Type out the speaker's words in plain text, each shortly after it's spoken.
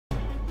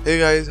Hey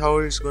guys, how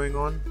is going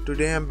on?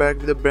 Today I'm back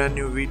with a brand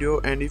new video,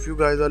 and if you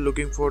guys are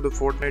looking for the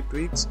Fortnite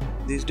tweaks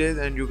these days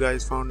and you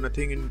guys found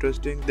nothing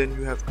interesting, then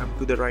you have come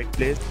to the right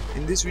place.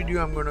 In this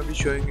video I'm gonna be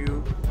showing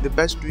you the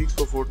best tweaks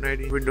for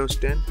Fortnite in Windows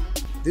 10.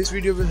 This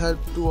video will help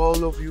to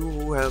all of you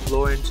who have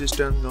low-end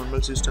systems,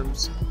 normal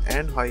systems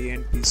and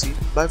high-end PC.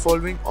 By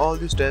following all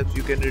these steps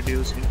you can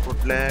reduce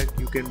input lag,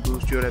 you can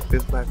boost your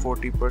FPS by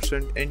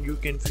 40% and you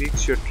can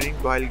fix shuttering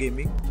while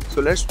gaming.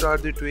 So let's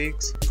start the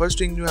tweaks. First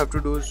thing you have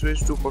to do is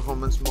switch to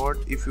performance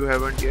mode if you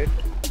haven't yet,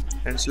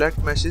 and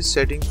select message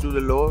settings to the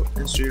low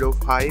instead of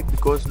high,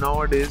 because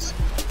nowadays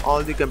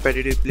all the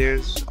competitive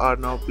players are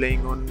now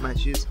playing on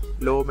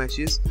low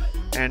matches,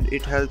 and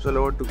it helps a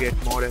lot to get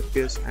more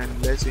FPS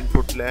and less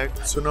input lag.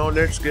 So now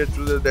let's get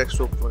to the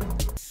desktop one.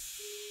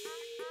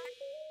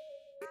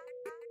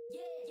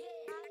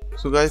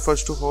 So guys,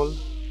 first of all,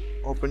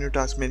 open your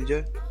task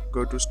manager,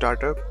 go to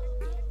startup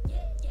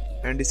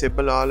and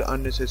disable all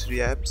unnecessary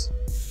apps.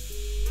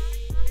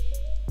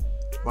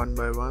 One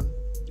by one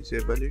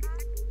disable it.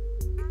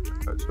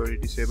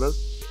 Disable.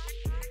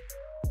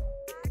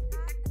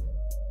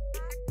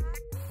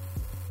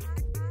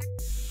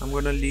 I'm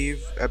gonna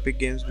leave Epic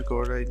Games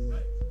because I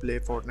play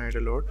Fortnite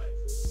a lot,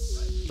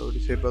 so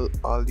disable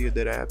all the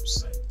other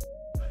apps.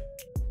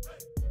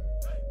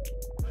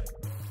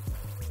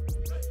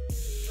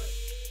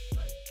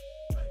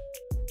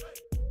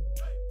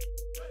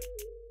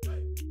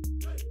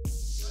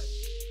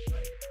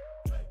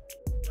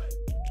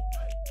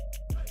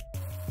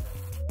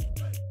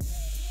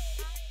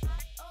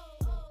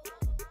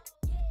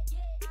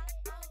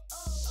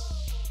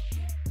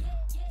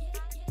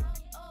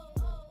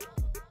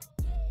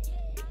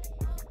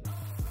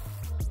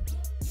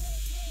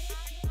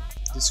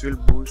 This will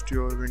boost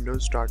your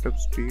Windows startup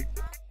speed.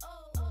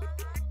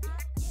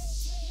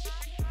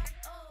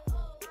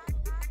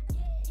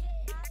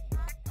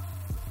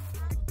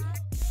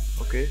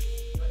 Okay.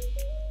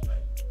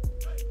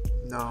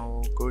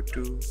 Now go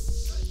to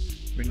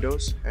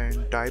Windows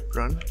and type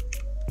run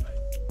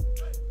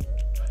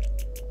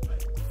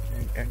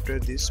and enter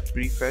this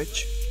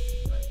prefetch.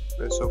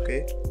 Press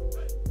OK.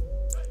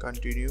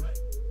 Continue.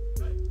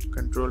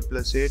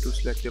 Ctrl+A to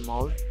select them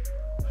all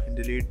and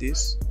delete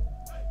this.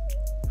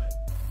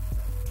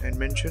 And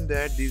mention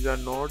that these are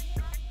not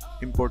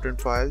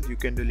important files, you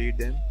can delete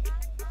them.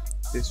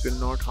 This will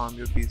not harm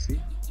your PC.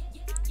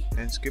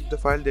 And skip the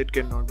file that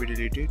cannot be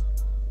deleted.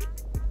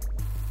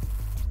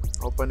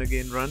 Open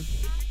again, run,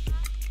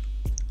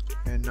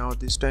 and now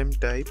this time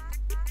type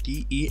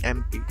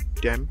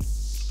temp.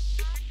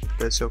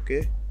 Press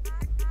OK.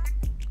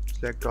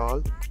 Select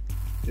all,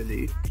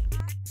 delete.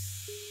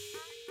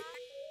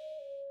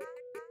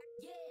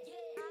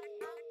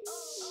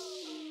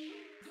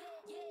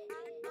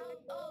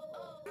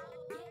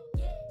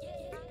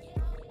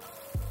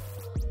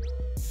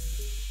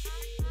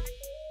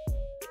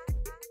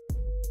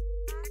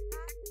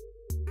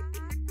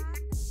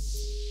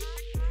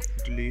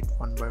 Delete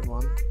one by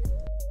one.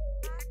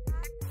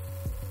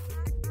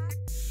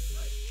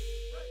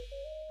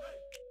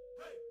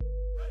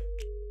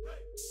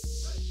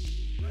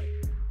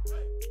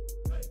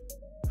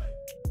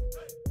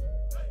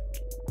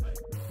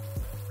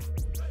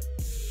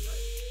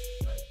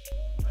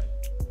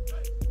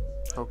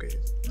 Okay,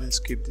 then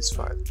skip this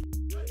file.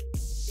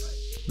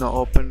 Now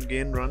open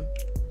again, run,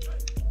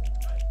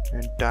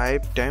 and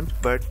type temp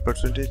but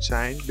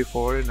 %sign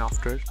before and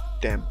after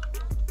temp,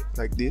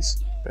 like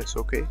this. Press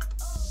OK.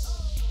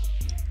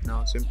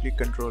 Now simply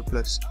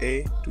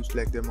Ctrl+A to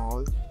select them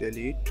all,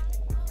 delete.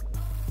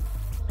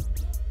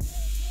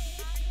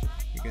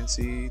 You can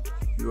see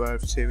you are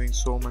saving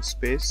so much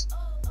space,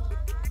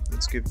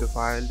 and skip the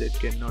file that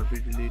cannot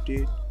be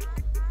deleted.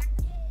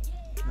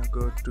 Now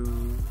go to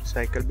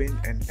recycle bin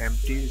and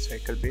empty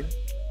recycle bin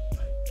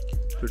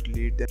to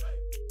delete them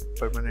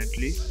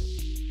permanently.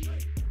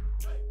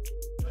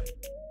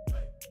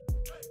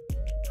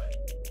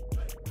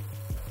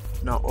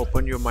 Now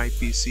open your My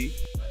PC.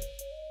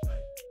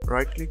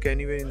 Right click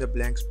anywhere in the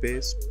blank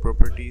space,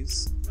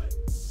 properties.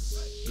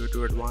 Go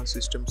to advanced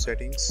system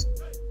settings.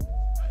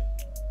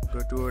 Go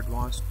to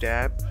advanced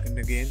tab and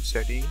again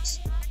settings.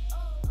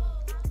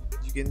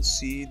 You can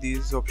see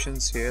these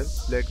options here.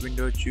 Let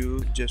Windows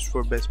choose just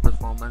for best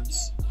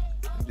performance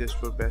and just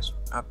for best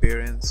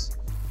appearance.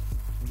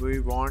 We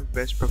want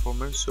best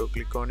performance, so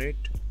click on it.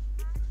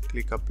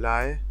 Click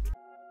apply.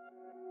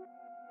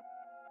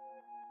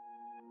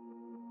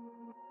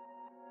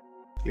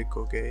 Click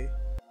OK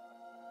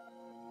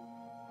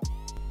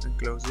and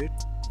close it.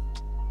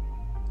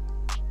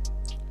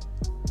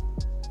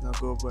 Now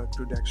go back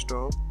to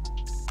desktop,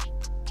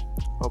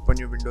 open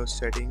your Windows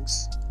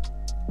settings,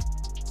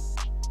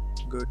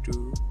 go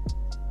to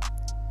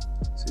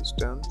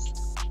systems,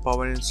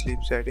 power and sleep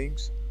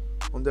settings.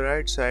 On the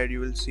right side you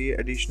will see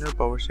additional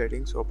power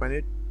settings. Open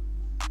it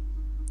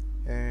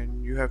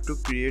and you have to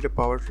create a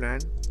power plan.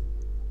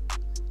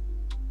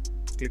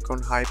 Click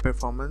on high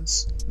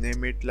performance,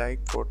 name it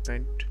like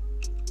Fortnite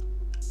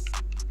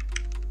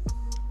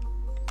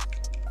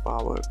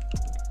power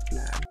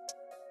plan.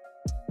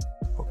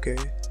 Okay,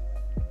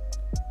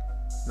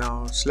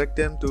 Now select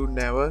them to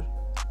never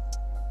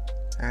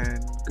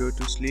and go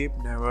to sleep,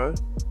 never,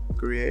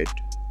 create,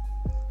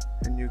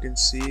 and you can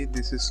see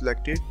this is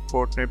selected,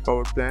 Fortnite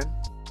power plan.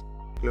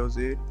 Close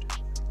it.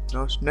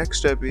 Now next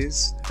step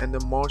is, and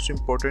the most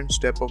important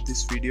step of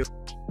this video,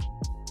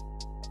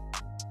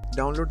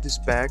 download this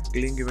pack,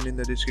 link given in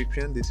the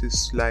description. This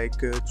is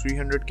like a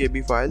 300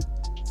 KB file.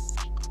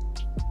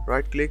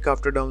 Right click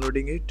after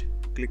downloading it,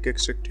 click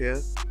extract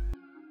here.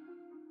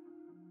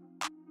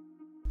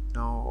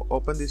 Now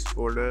open this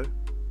folder.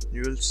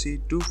 You will see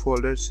two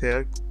folders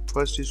here.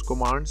 First is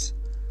commands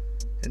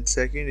and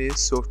second is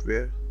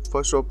software.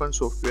 First open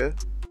software.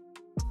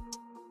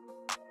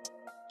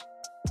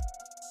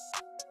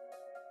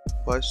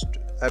 First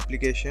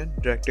application,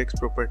 DirectX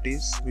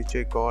properties, which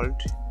I called.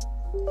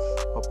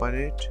 Open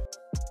it.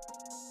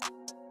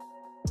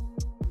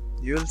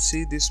 You will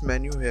see this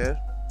menu here.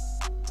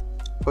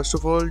 First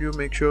of all, you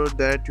make sure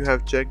that you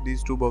have checked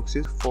these two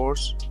boxes,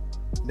 force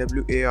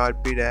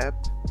WARP wrap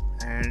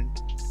and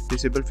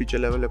disable feature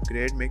level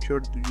upgrade. Make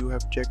sure you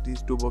have checked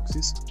these two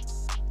boxes.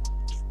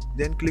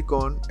 Then click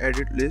on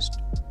edit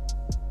list,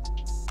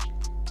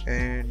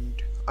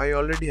 and I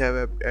already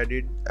have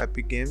added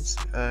Epic Games,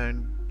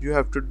 and you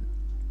have to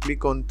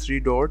click on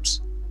three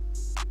dots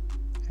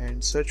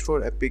and search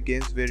for Epic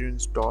Games where you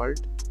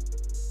installed,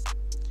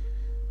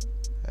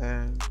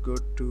 and go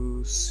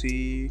to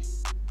see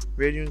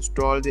where you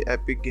install the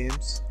Epic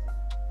Games.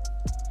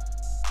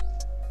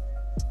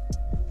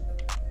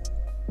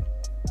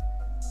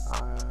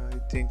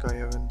 I think I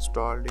have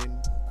installed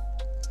in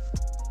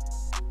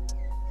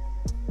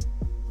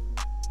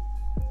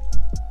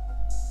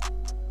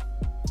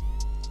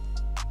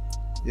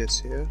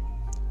here,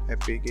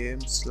 Epic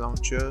Games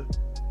launcher,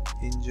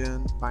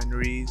 engine,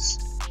 binaries,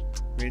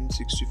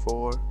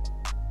 Win64,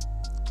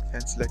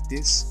 and select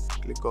this,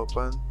 click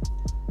open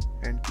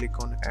and click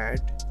on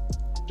add,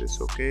 press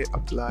OK,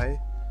 apply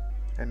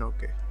and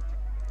OK.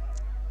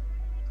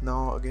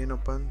 Now again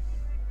open.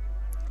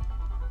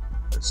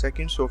 The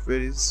second software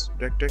is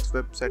DirectX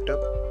web setup.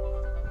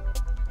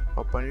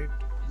 Open it.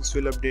 This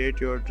will update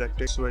your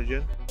DirectX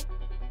version.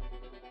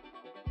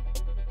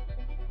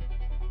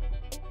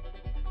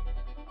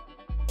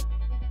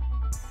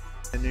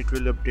 And it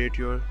will update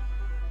your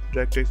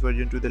DirectX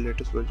version to the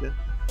latest version.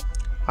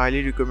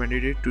 Highly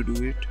recommended it to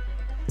do it.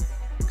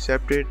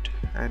 Accept it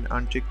and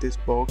uncheck this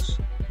box.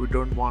 We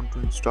don't want to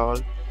install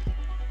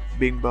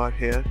Bing bar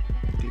here.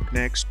 Click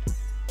next.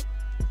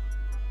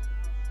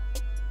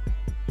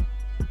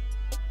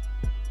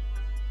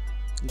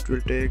 It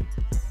will take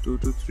 2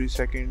 to 3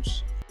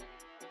 seconds.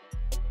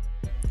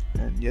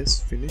 And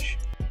yes, finish.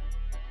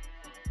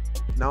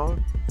 Now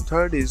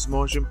third is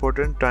most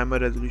important, timer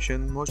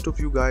resolution. Most of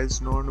you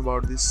guys know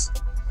about this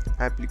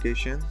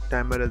application,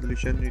 timer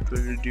resolution. It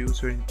will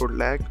reduce your input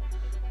lag,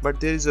 but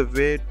there is a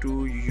way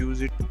to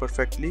use it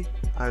perfectly.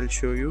 I'll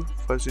show you.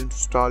 First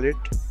install it,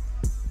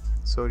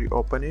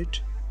 open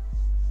it.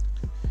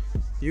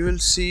 You will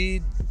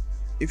see,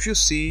 if you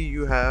see,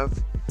 you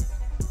have,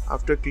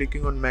 after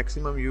clicking on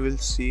maximum, you will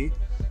see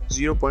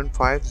 0.500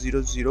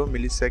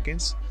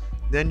 milliseconds.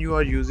 Then you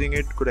are using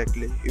it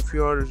correctly. If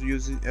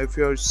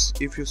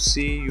you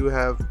see you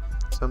have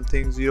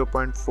something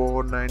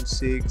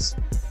 0.496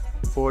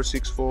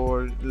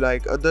 464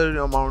 like other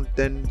amount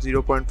than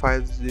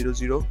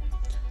 0.500,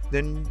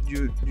 then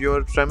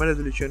your timer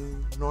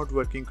resolution not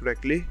working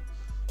correctly.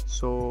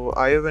 So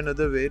I have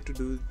another way to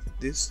do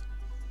this,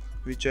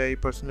 which I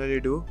personally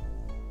do.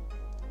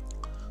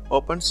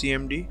 Open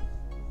CMD,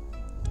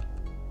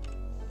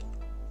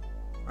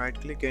 right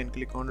click and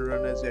click on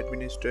run as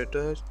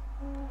administrator,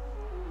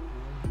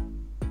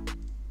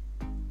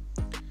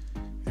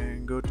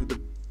 and go to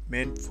the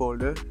main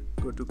folder,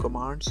 go to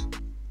commands.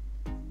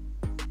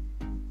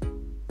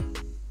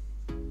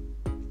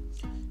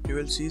 You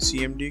will see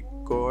CMD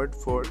code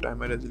for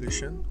timer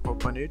resolution.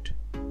 Open it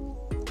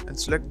and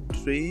select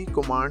 3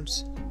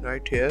 commands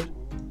right here.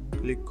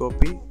 Click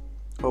copy,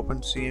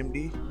 open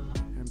CMD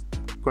and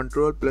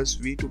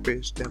Ctrl+V to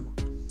paste them.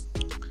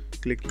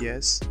 Click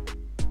yes,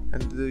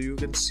 and you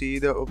can see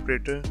the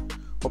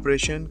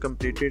operation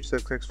completed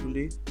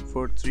successfully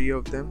for 3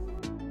 of them.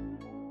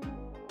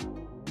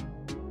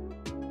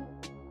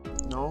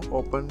 Now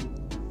open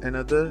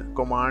another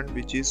command,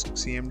 which is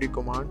CMD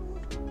command.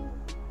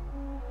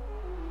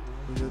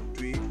 The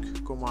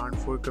tweak command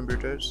for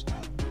computers.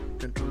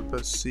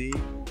 Ctrl+C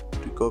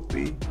to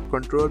copy,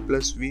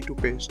 Ctrl+V to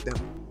paste them.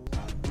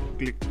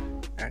 Click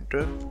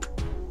enter.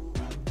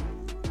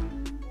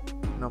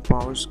 Now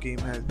power scheme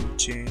has been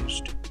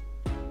changed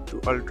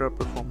to ultimate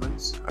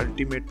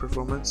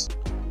performance.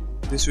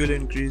 This will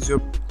increase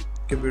your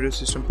computer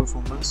system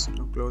performance.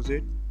 Now close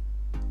it.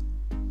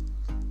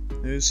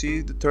 Now you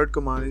see the third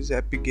command is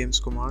Epic Games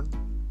command.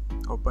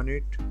 Open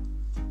it,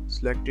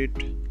 select it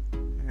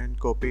and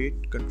copy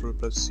it,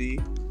 Ctrl+C.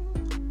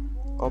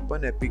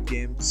 Open Epic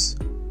Games.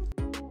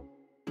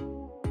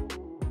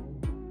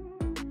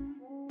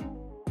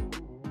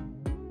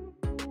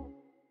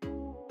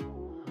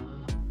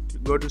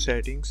 Go to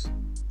settings,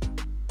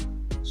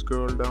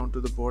 scroll down to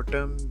the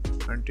bottom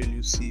until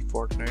you see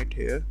Fortnite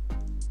here.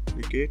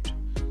 Click it.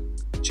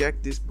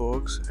 Check this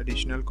box,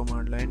 additional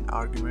command line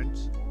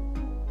arguments.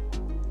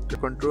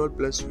 Control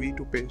plus V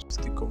to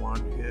paste the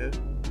command here.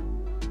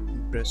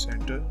 Press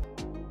enter.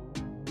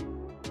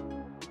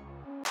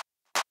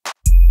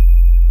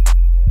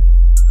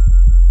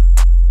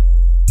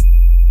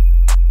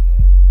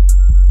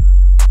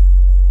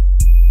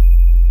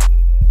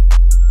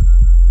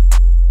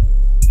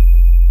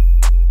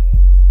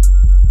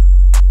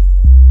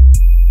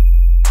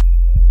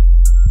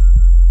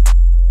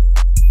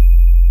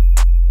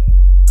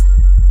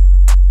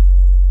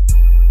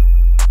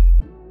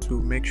 So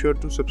make sure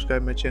to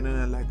subscribe my channel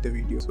and like the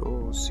video.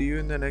 So see you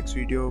in the next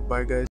video. Bye guys.